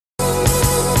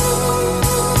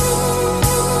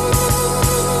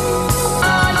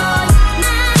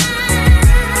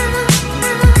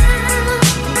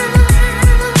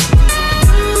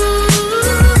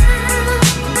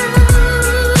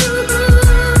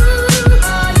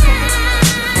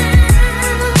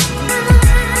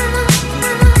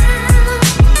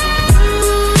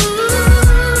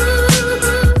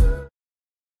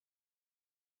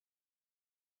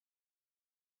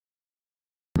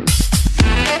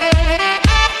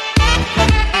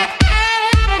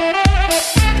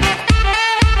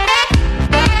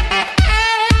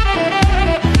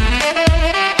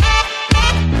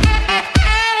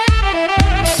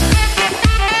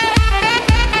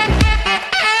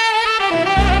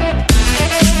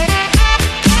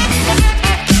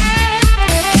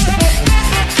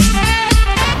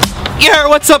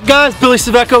what's up guys? Billy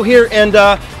Cveco here, and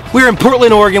we're in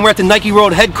Portland, Oregon. We're at the Nike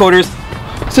World headquarters.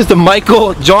 This is the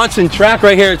Michael Johnson track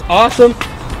right here. It's awesome.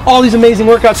 All these amazing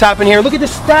workouts happen here. Look at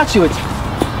this statue. It's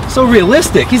so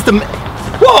realistic. He's the...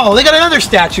 Whoa, they got another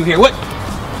statue here. What?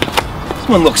 This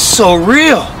one looks so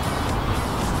real.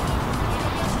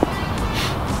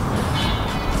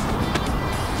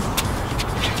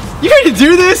 You ready to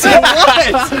do this?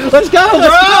 What? Let's go,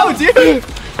 bro, dude.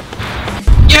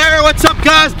 Yeah, what's up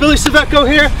guys? Billy Cveco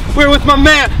here. We're with my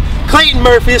man, Clayton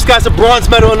Murphy. This guy's a bronze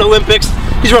medal in the Olympics.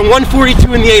 He's run 142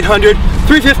 in the 800,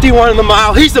 351 in the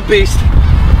mile. He's a beast.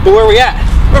 But where are we at?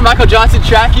 We're Michael Johnson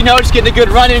track, you know, just getting a good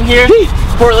run in here.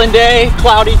 Portland day,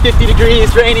 cloudy, 50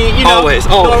 degrees, rainy, you know, always.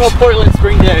 Normal Portland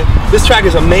spring day. This track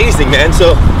is amazing, man.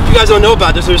 So if you guys don't know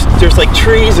about this, there's like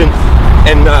trees and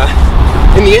in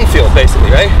the infield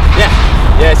basically, right?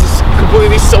 Yeah, it's just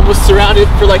completely almost surrounded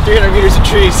for like 300 meters of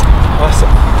trees. Awesome.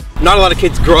 Not a lot of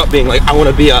kids grow up being like, I want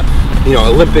to be a, you know,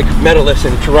 Olympic medalist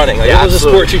in running. Like, what was the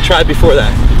sport you tried before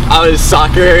that? I was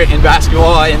soccer and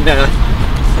basketball and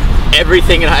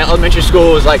everything in elementary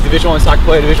school was like Division I soccer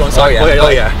player, Division I soccer player.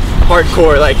 Like,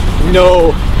 hardcore, like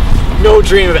no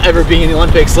dream of ever being in the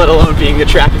Olympics, let alone being a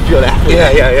track and field athlete.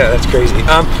 Yeah, that's crazy.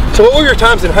 So what were your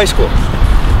times in high school?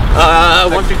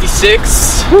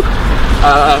 156,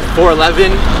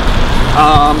 411,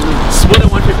 split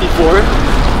at 154,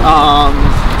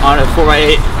 on a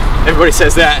 4x8. Everybody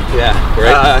says that. Yeah,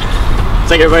 right.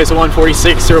 It's like everybody's a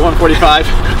 146 or a 145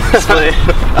 split.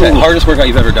 The hardest workout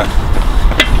you've ever done?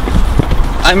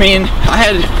 I mean,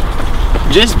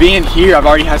 just being here, I've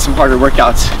already had some harder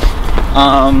workouts.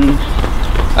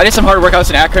 I did some harder workouts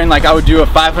in Akron. Like I would do a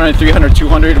 500, 300,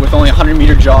 200 with only a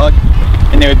 100-meter jog,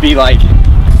 and they would be like,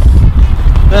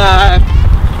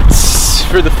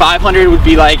 for the 500 would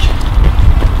be like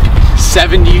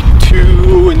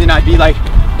 72, and then I'd be like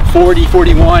 40,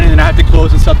 41, and then I have to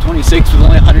close in sub 26 with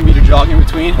only a 100-meter jog in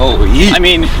between. Oh, yeah. I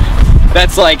mean,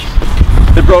 that's like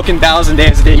the broken 1,000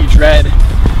 days a day you dread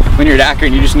when you're at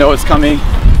Akron. You just know it's coming.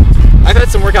 I've had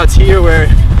some workouts here where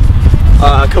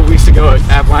a couple weeks ago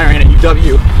I ran at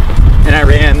UW, and I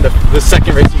ran the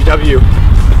second race at UW.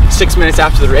 6 minutes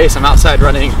after the race, I'm outside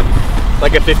running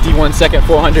like a 51-second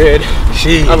 400,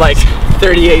 a like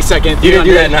 38-second 300. You didn't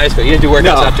do that in high school? You didn't do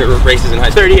workouts after races in high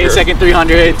school? 38-second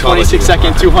 300,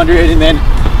 26-second 200, and then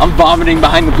I'm vomiting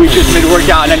behind the bleachers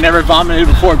mid-workout, and I never vomited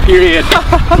before, period.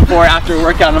 Before after a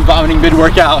workout, I'm vomiting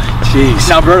mid-workout. Jeez.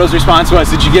 Now Berto's response was,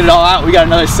 did you get it all out? We got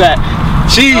another set.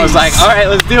 Jeez. I was like, all right,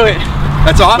 let's do it.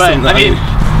 That's awesome. But, I mean,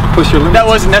 push your limits. That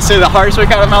wasn't necessarily the hardest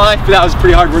workout of my life, but that was a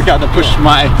pretty hard workout to push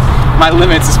my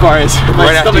limits as far as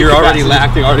right after you're already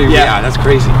lacking. Yeah, that's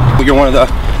crazy. You're one of the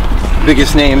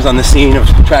biggest names on the scene of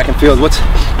track and field. What's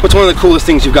one of the coolest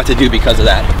things you've got to do because of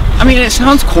that? I mean, it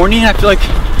sounds corny, and I feel like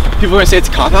people are gonna say it's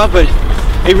a cop-out, but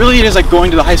it really is like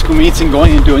going to the high school meets and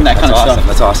going and doing that kind of stuff.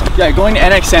 That's awesome. Yeah, going to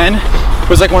NXN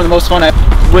was like one of the most fun. I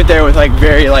went there with like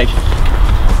very like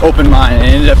open mind, and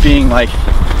it ended up being like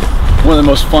one of the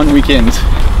most fun weekends.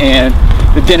 And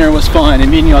the dinner was fun, and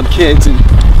meeting all the kids, and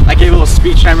I gave a little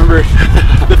speech, and I remember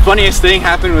the funniest thing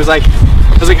happened was like,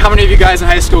 I was like, how many of you guys in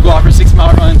high school go out for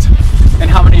 6-mile runs? And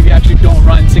how many of you actually don't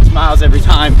run 6 miles every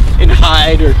time and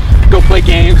hide or go play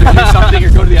games or do something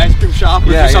or go to the ice cream shop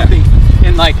or do something?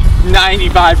 And like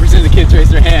 95% of the kids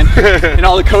raised their hand, and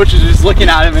all the coaches were just looking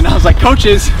at him, and I was like,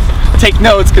 coaches, take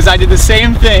notes, because I did the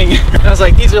same thing. And I was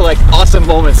like, these are like awesome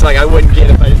moments like I wouldn't get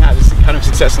if I didn't have this kind of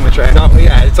success on the track. No,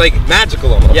 yeah, it's like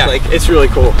magical almost. Yeah, like, it's really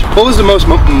cool. What was the most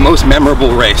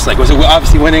memorable race? Like, was it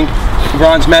obviously winning the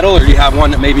bronze medal, or do you have one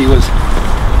that maybe was,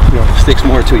 you know, sticks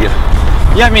more to you?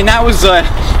 Yeah, I mean, that was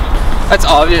that's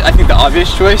obvious. I think the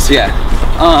obvious choice. Yeah.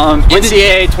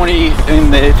 NCAA 20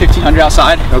 in the 1500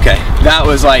 outside. Okay. That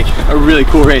was like a really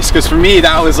cool race, because for me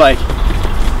that was like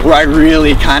where I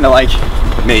really kind of like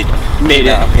made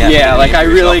it. Yeah, like I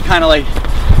really kind of like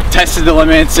tested the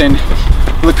limits, and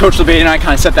with Coach LeBay and I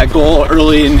kind of set that goal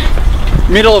early in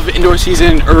middle of indoor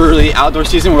season, early outdoor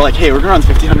season. We're like, hey, we're gonna run the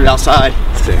 1500 outside.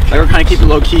 Sick. Like we're kind of keep it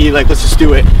low key. Like let's just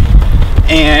do it.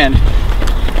 And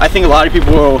I think a lot of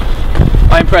people,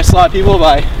 I impressed a lot of people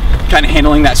by kind of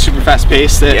handling that super fast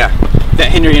pace that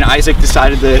Henry and Isaac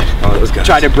decided to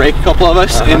try to break a couple of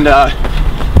us, and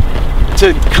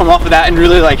to come off of that and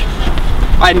really like,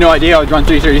 I had no idea I would run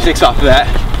 3:36 off of that,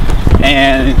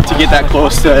 and to get that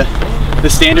close to the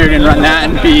standard and run that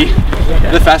and be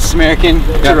the fastest American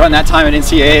to run that time at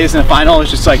NCAAs in the final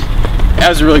is just like, that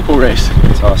was a really cool race.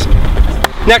 That's awesome.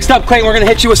 Next up, Clayton, we're gonna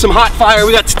hit you with some hot fire.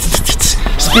 We got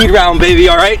speed round, baby.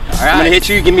 All right. I'm gonna hit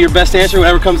you. Give me your best answer,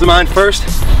 whatever comes to mind first.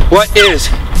 What is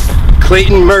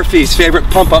Clayton Murphy's favorite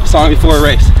pump-up song before a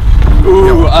race?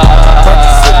 Ooh,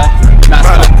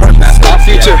 Mascot.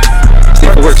 Future. See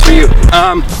if it works for you.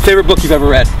 Favorite book you've ever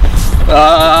read?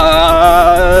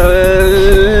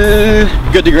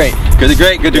 Good to Great. Good to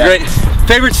Great. Good to Great.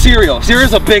 Favorite cereal?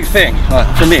 Cereal's a big thing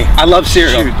for me. I love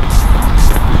cereal. Shoot.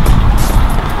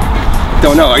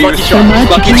 Don't know. Are you Lucky Charms.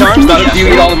 Lucky Charms? Do you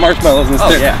eat all the marshmallows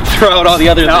instead? yeah. Throw out all the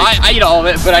other No, things. I eat all of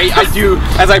it, but I do,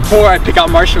 as I pour, I pick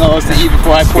out marshmallows to eat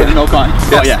before I pour the milk on.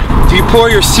 Yes. Oh yeah. Do you pour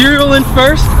your cereal in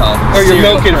first, or your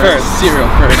milk in first? Cereal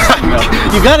first. Milk.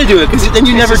 You got to do it, because then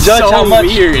you never just judge so how much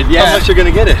weird, how much you're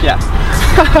gonna get it. Yeah.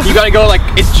 You gotta go like,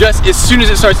 it's just as soon as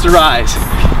it starts to rise.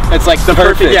 It's like the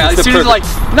perfect. Yeah, It's as the soon as like,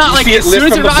 not like see it as soon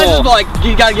lift as it from the rises, bowl. but like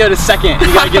you gotta give it a second. You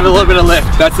gotta give it a little bit of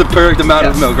lift. That's the perfect amount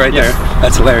of milk right there.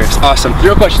 That's hilarious. Awesome.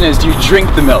 The real question is, do you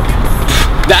drink the milk?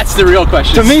 That's the real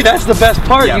question. To me, that's the best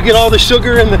part. Yeah. You get all the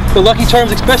sugar and the Lucky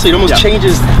Charms, especially. It almost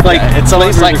changes like it's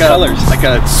almost flavors like or colors. like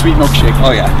a sweet milkshake.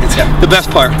 Oh yeah, it's the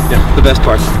best part. Yeah, the best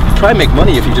part. Probably make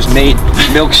money if you just made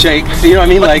milkshake. You know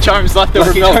what I mean? Lucky Like Charms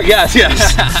leftover Lucky milk. Yes.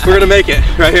 We're gonna make it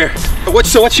right here.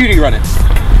 So what shoe do you run it?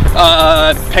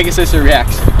 Pegasus or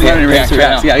Reacts. Yeah, Running Pegasus or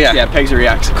Reacts. Yeah. Yeah, Pegs or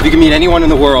Reacts. If you could meet anyone in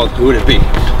the world, who would it be?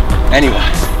 Anyone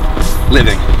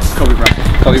living. Kobe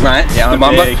Bryant. Kobe Bryant. Yeah, the I'm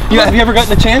Mamba. big. Have you ever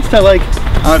gotten a chance to like?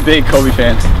 I'm a big Kobe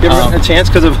fan. You ever gotten a chance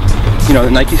because of, the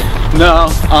Nikes? No,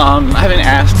 I haven't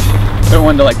asked. I don't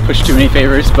want to like push too many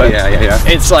favors, but Yeah.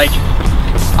 it's like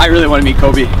I really want to meet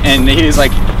Kobe, and he was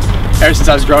like, ever since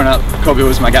I was growing up, Kobe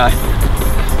was my guy.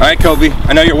 All right, Kobe.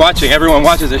 I know you're watching. Everyone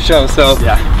watches this show, so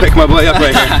pick my boy up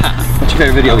right here. What's your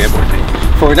favorite video game?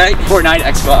 Fortnite. Fortnite,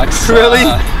 Xbox. Really?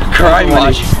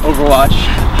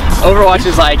 Overwatch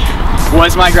is like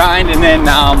was my grind, and then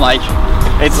now I'm like,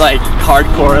 it's like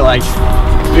hardcore like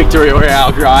Victory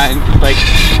Royale grind like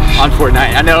on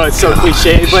Fortnite. I know it's so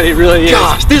cliche, but it really is.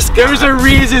 Gosh, There's a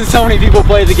reason so many people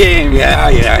play the game.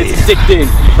 It's addicting.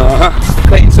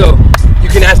 Clayton, so you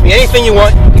can ask me anything you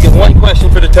want. You get one question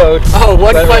for the Toad. Oh,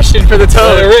 one question for the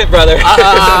Toad. Let it rip, brother.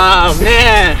 Oh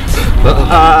man.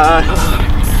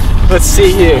 Let's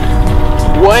see here.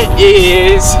 What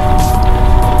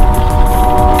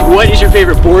is your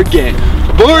favorite board game?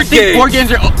 Board game. Board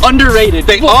games are underrated.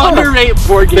 They People are. underrate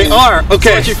board games. They are. Okay.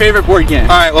 So what's your favorite board game?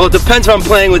 All right. Well, it depends if I'm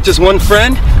playing with just one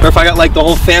friend or if I got like the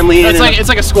whole family in. It's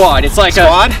like a squad. It's like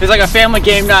Squad? It's like a family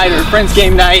game night or a friends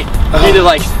game night. Either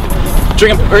like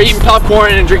drinking or eating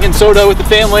popcorn and drinking soda with the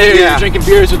family, or you're drinking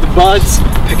beers with the buds.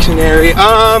 Pictionary.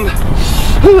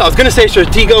 I was gonna say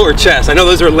Stratego or chess. I know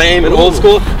those are lame and old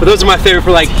school, but those are my favorite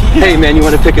for like, hey man, you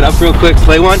want to pick it up real quick,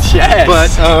 play one? Chess. But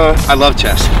I love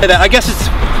chess. I guess it's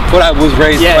what I was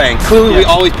raised playing. Clue, we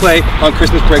always play on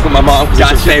Christmas break with my mom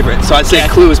because it's her favorite. So I'd say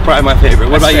Clue is probably my favorite.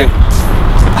 What about you?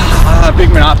 Big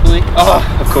Monopoly. Oh,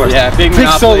 of course. Yeah, Big Monopoly.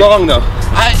 It takes so long though.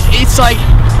 It's like,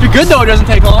 if you're good though, it doesn't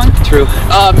take long. True.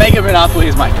 Mega Monopoly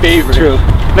is my favorite. True.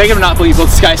 Mega Monopoly, you build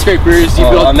skyscrapers, you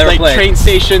build like train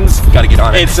stations. Gotta get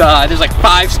on it. It's there's like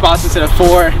 5 spots instead of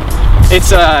 4.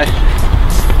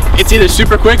 It's either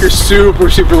super quick or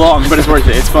super long, but it's worth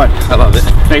it. It's fun. I love it.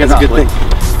 Mega That's a Monopoly. good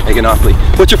thing. Mega Monopoly.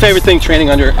 What's your favorite thing training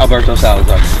under Alberto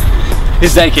Salazar?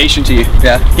 His dedication to you.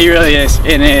 Yeah. He really is,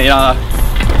 and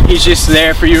he's just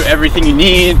there for you, everything you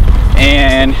need,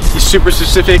 and he's super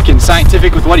specific and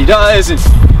scientific with what he does. And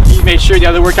he made sure the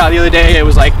other workout the other day, it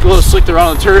was like a little slick to run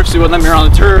on the turf, so he wouldn't let me run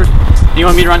on the turf. And he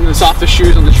wanted me to run in the softest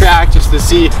shoes on the track just to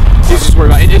see. He's just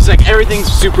worried about it. It's like everything's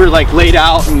super like laid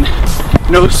out, and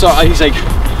he's like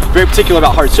very particular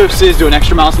about hard surfaces, doing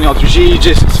extra miles in the Ultra G.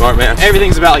 Just smart man.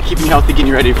 Everything's about like keeping you healthy, getting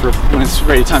you ready for when it's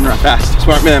ready time to run fast.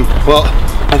 Smart man. Well,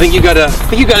 I think you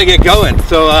gotta get going.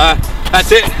 So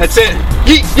that's it.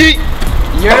 Yeet yeet.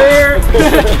 Yeah.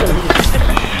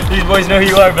 These boys know who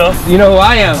you are, Bill. You know who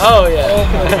I am. Oh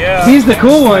yeah. He's the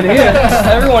cool one here.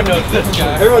 Everyone knows this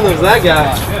guy. Everyone knows that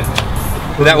guy.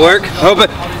 Did that work?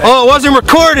 Oh, it wasn't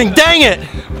recording. Dang it.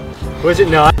 Was it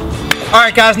not? All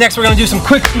right, guys. Next, we're gonna do some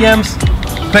quick DMs.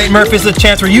 Clayton Murphy is a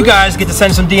chance where you guys get to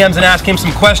send some DMs and ask him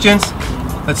some questions.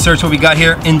 Let's search what we got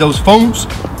here in those phones.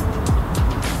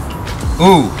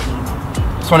 Ooh,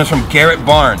 this one is from Garrett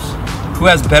Barnes. Who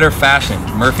has better fashion,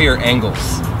 Murphy or Engels?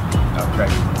 Oh, Craig.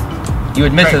 You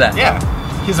admit to that? Yeah.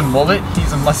 He's a mullet.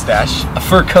 He's a mustache. A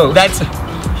fur coat.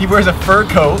 He wears a fur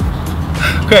coat.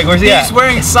 Craig, where's he at? He's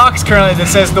wearing socks currently that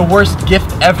says the worst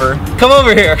gift ever. Come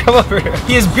over here. Come over here.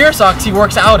 He has beer socks he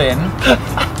works out in.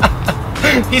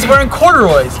 He's wearing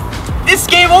corduroys. It's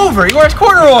game over. He wears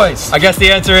corduroys. I guess the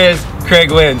answer is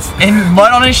Craig wins. And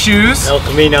mud on his shoes. El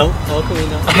Camino. No,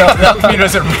 El Camino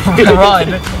doesn't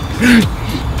run.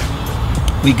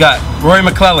 We got Rory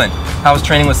McClellan. How was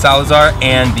training with Salazar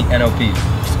and the NOP?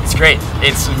 It's great.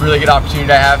 It's a really good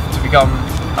opportunity I have to become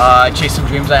chase some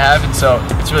dreams I have, and so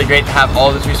it's really great to have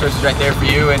all those resources right there for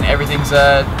you, and everything's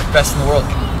best in the world.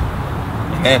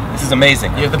 Man, this is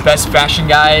amazing. You have the best fashion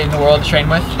guy in the world to train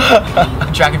with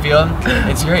in track and field.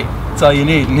 It's great. That's all you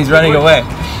need, and he's running away.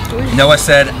 Noah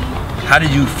said, how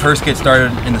did you first get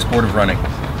started in the sport of running?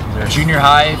 Junior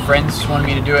high, friends wanted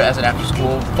me to do it as an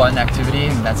after-school fun activity,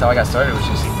 and that's how I got started, which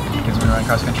is because we were running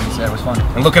cross country and said it was fun.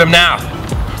 And look at him now,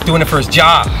 doing it for his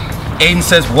job. Aiden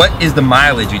says, what is the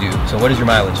mileage you do? So what is your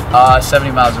mileage?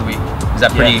 70 miles a week. Is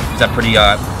that pretty? Yeah. Is that pretty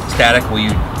static? Will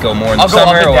you go more in the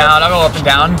summer? I'll go up and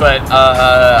down, but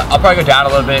I'll probably go down a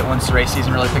little bit once the race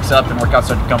season really picks up and workouts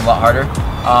start to become a lot harder.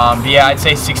 But yeah, I'd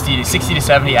say 60 to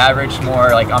 70 average.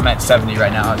 More like I'm at 70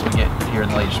 right now as we get here in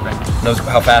the late spring.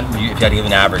 How fast? If you had to give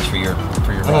an average for your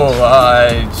runs?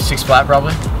 Oh, 6 flat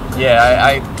probably.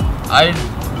 Yeah, I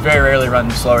very rarely run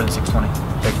slower than 6:20.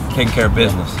 Taking care of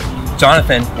business.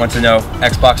 Jonathan wants to know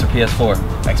Xbox or PS4?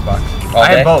 Xbox. All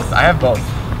day? I have both.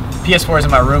 PS4 is in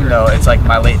my room though. It's like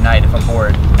my late night if I'm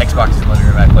bored. Xbox is in the living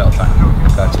room. I play all the time.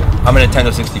 Gotcha. I'm a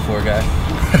Nintendo 64 guy.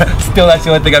 Still, that's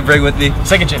the only thing I bring with me.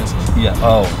 Sega Genesis. Yeah.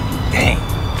 Oh, dang.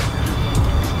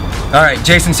 All right.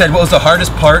 Jason said, what was the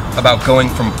hardest part about going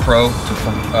pro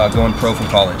from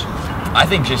college? I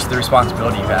think just the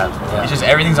responsibility you have. Yeah. It's just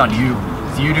everything's on you.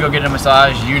 It's you to go get a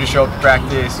massage, you to show up to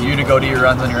practice, you to go do your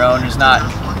runs on your own.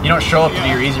 You don't show up to do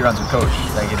your easy runs with coach.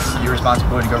 Like it's your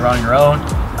responsibility to go run on your own.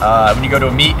 When you go to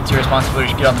a meet, it's your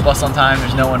responsibility to get on the bus on time.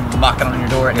 There's no one knocking on your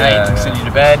door at night to send you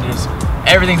to bed.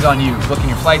 Everything's on you. Booking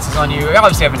your flights is on you. You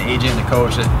obviously have an agent and a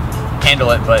coach that handle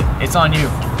it, but it's on you.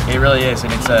 It really is,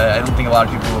 and it's. I don't think a lot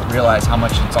of people realize how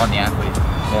much it's on the athlete.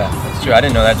 Yeah, that's true. I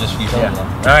didn't know that just for you. Yeah.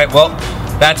 All right, well,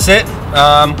 that's it.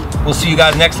 We'll see you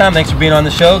guys next time. Thanks for being on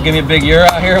the show. Give me a big year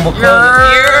out here, and we'll close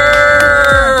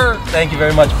it. Thank you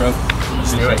very much, bro.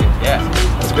 Let's do it. Yeah,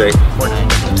 that's great. Fortnite.